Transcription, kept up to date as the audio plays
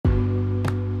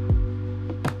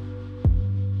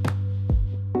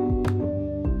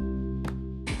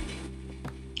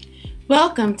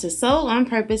Welcome to Soul on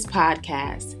Purpose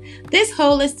podcast. This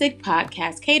holistic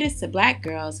podcast caters to Black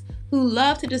girls who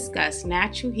love to discuss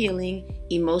natural healing,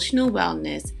 emotional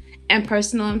wellness, and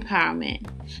personal empowerment,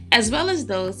 as well as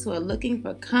those who are looking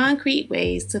for concrete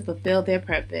ways to fulfill their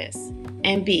purpose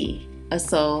and be a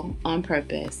soul on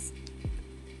purpose.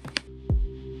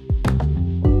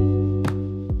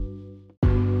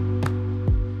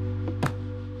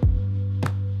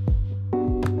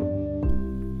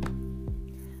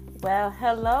 Well,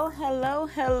 hello.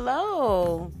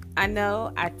 I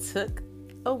know I took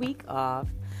a week off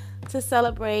to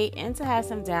celebrate and to have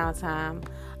some downtime.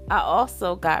 I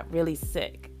also got really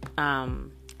sick. I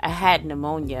had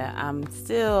pneumonia. I'm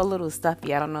still a little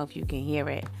stuffy. I don't know if you can hear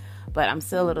it, but I'm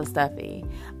still a little stuffy.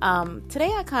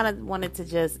 Today I kind of wanted to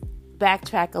just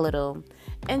backtrack a little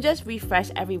and just refresh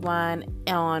everyone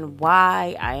on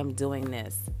why I am doing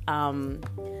this.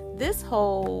 This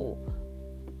whole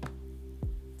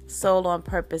Soul on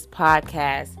Purpose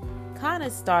podcast kind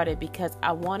of started because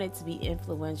I wanted to be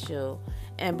influential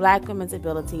in Black women's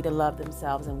ability to love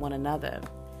themselves and one another.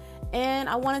 And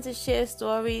I wanted to share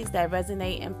stories that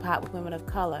resonate and pop with women of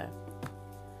color.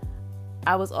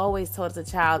 I was always told as a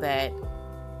child that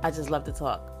I just love to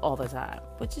talk all the time,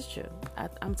 which is true.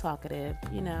 I'm talkative,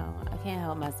 I can't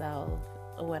help myself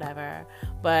or whatever.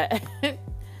 But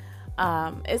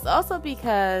it's also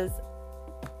because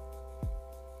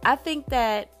I think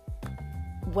that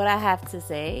what I have to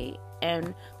say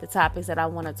and the topics that I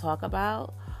want to talk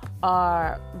about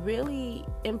are really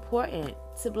important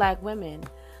to Black women.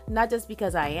 Not just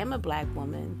because I am a Black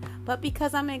woman, but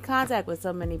because I'm in contact with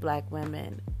so many Black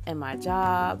women in my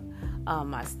job,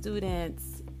 my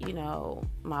students,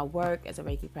 my work as a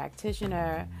Reiki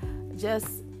practitioner,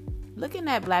 just looking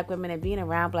at Black women and being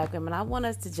around Black women. I want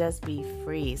us to just be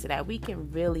free so that we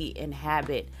can really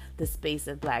inhabit the space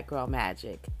of Black girl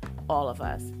magic. All of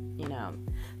us,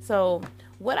 So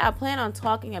what I plan on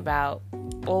talking about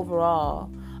overall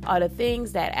are the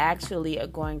things that actually are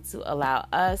going to allow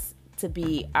us to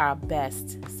be our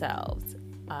best selves.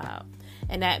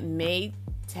 And that may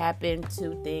tap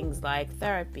into things like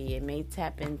therapy. It may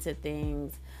tap into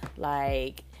things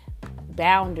like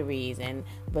boundaries and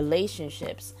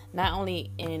relationships, not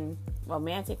only in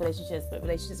romantic relationships, but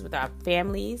relationships with our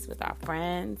families, with our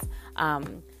friends,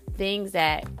 things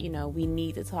that, we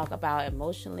need to talk about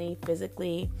emotionally,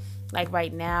 physically. Like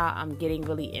right now, I'm getting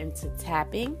really into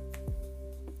tapping.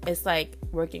 It's like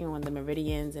working on the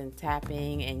meridians and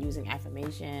tapping and using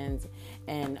affirmations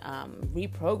and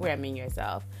reprogramming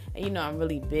yourself. And, I'm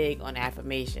really big on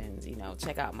affirmations.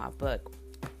 Check out my book,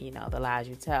 The Lies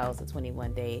You Tell. It's a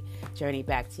 21-day journey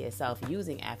back to yourself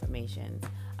using affirmations.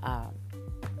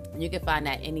 You can find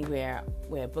that anywhere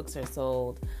where books are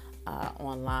sold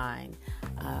online.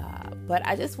 But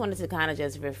I just wanted to kind of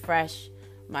just refresh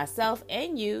myself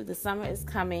and you. The summer is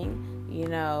coming,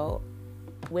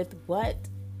 with what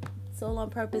Soul on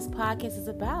Purpose podcast is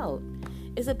about.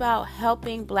 It's about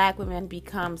helping Black women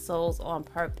become souls on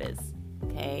purpose,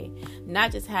 okay?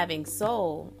 Not just having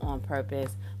soul on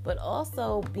purpose, but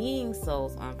also being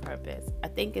souls on purpose. I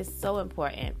think it's so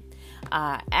important.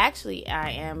 Actually, I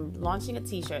am launching a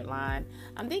t-shirt line.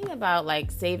 I'm thinking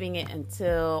about saving it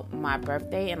until my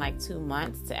birthday in 2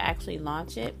 months to actually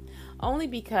launch it, only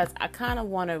because I kind of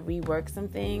want to rework some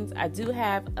things. I do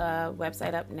have a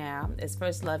website up now. It's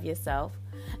First Love Yourself.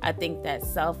 I think that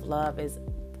self-love is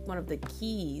one of the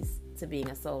keys to being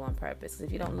a soul on purpose.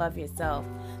 If you don't love yourself,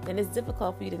 then it's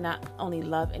difficult for you to not only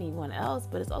love anyone else,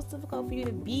 but it's also difficult for you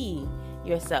to be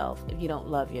yourself if you don't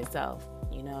love yourself,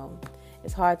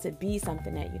 It's hard to be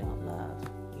something that you don't love,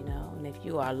 and if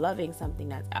you are loving something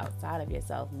that's outside of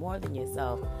yourself more than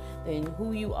yourself, then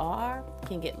who you are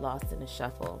can get lost in the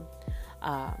shuffle.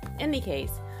 In any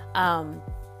case, I'm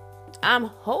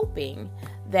hoping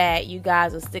that you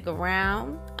guys will stick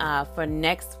around for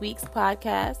next week's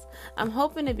podcast. I'm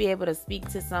hoping to be able to speak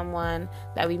to someone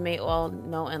that we may all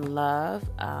know and love,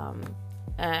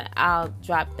 and I'll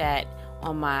drop that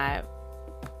on my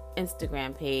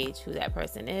Instagram page, who that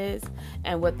person is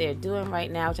and what they're doing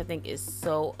right now, which I think is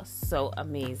so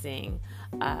amazing.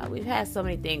 We've had so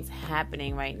many things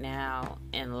happening right now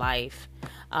in life.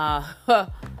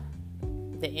 The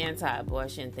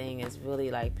anti-abortion thing is really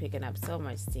picking up so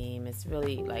much steam. It's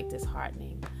really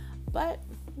disheartening, but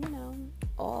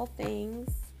all things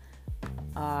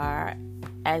are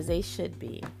as they should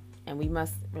be, and we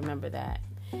must remember that,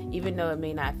 even though it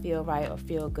may not feel right or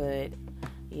feel good.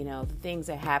 The things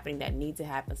are happening that need to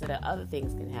happen so that other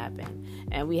things can happen.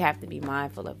 And we have to be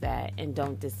mindful of that and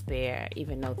don't despair,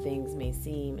 even though things may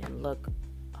seem and look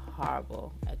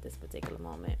horrible at this particular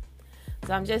moment.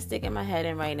 So I'm just sticking my head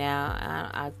in right now.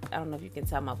 I don't know if you can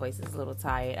tell my voice is a little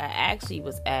tired. I actually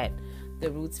was at the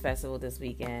Roots Festival this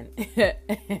weekend.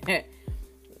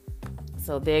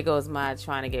 So there goes my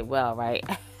trying to get well, right?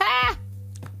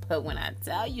 But when I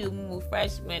tell you Moo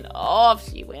Fresh went off,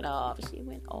 she went off. She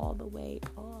went all the way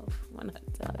off when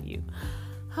I tell you.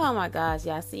 Oh my gosh,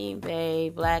 Yasin Bey,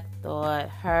 Black Thought,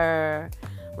 her,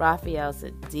 Raphael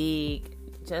Sadiq,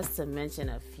 just to mention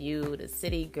a few. The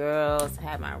City Girls,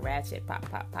 had my ratchet pop,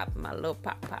 my little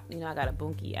pop. You know, I got a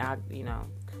bunkie out, you know.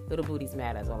 Little booties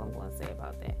mad, that's all I'm going to say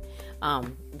about that.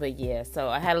 But yeah, so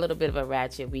I had a little bit of a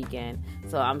ratchet weekend.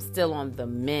 So I'm still on the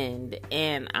mend,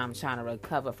 and I'm trying to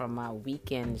recover from my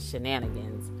weekend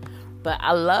shenanigans. But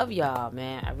I love y'all,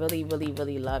 man. I really, really,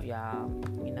 really love y'all.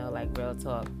 You know, like real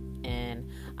talk. And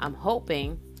I'm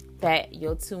hoping that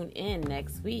you'll tune in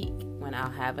next week when I'll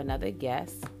have another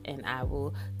guest, and I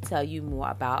will tell you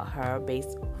more about her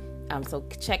so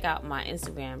check out my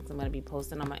Instagram, because I'm going to be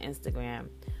posting on my Instagram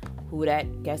who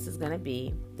that guest is going to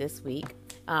be this week.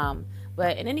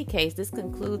 But in any case, this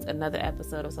concludes another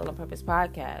episode of Soul on Purpose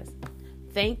Podcast.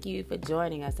 Thank you for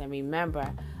joining us, and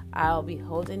remember, I'll be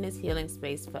holding this healing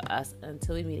space for us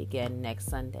until we meet again next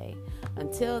Sunday.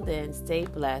 Until then, stay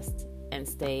blessed and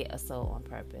stay a soul on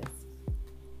purpose.